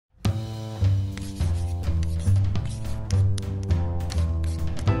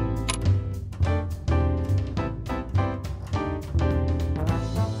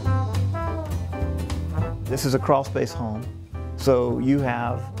This is a crawl space home. So you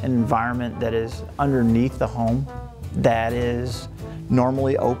have an environment that is underneath the home that is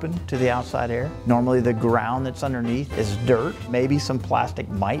normally open to the outside air. Normally the ground that's underneath is dirt. Maybe some plastic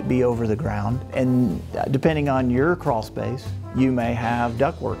might be over the ground. And depending on your crawl space, you may have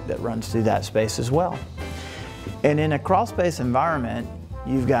ductwork that runs through that space as well. And in a crawl space environment,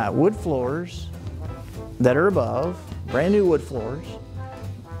 you've got wood floors that are above, brand new wood floors,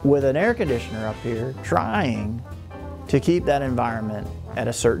 with an air conditioner up here trying to keep that environment at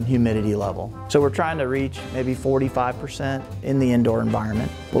a certain humidity level. So we're trying to reach maybe 45% in the indoor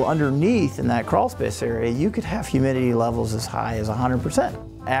environment. Well, underneath in that crawl space area, you could have humidity levels as high as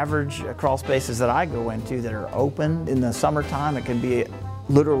 100%. Average crawl spaces that I go into that are open in the summertime, it can be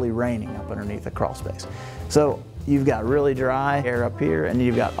literally raining up underneath the crawl space. So you've got really dry air up here and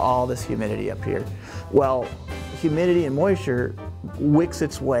you've got all this humidity up here. Well, humidity and moisture wicks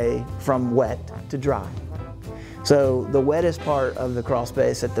its way from wet to dry. So the wettest part of the crawl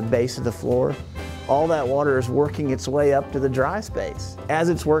space at the base of the floor, all that water is working its way up to the dry space. As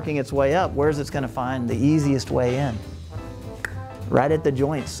it's working its way up, where's it going to find the easiest way in? Right at the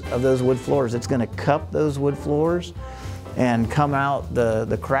joints of those wood floors. It's going to cup those wood floors and come out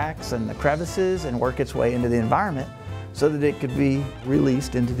the cracks and the crevices and work its way into the environment so that it could be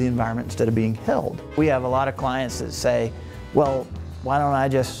released into the environment instead of being held. We have a lot of clients that say, well, why don't I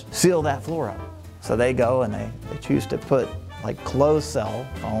just seal that floor up? So they go and they choose to put like closed cell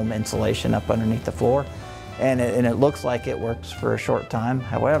foam insulation up underneath the floor, and it looks like it works for a short time.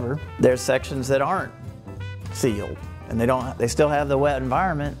 However, there's sections that aren't sealed and they still have the wet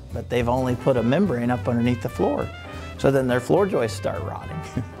environment, but they've only put a membrane up underneath the floor. So then their floor joists start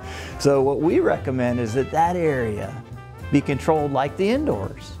rotting. So what we recommend is that that area be controlled like the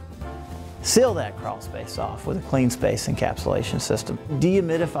indoors. Seal that crawl space off with a clean space encapsulation system.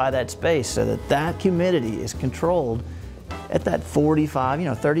 Dehumidify that space so that that humidity is controlled at that 35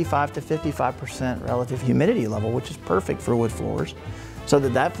 to 55% relative humidity level, which is perfect for wood floors, so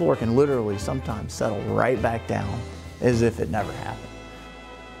that that floor can literally sometimes settle right back down as if it never happened.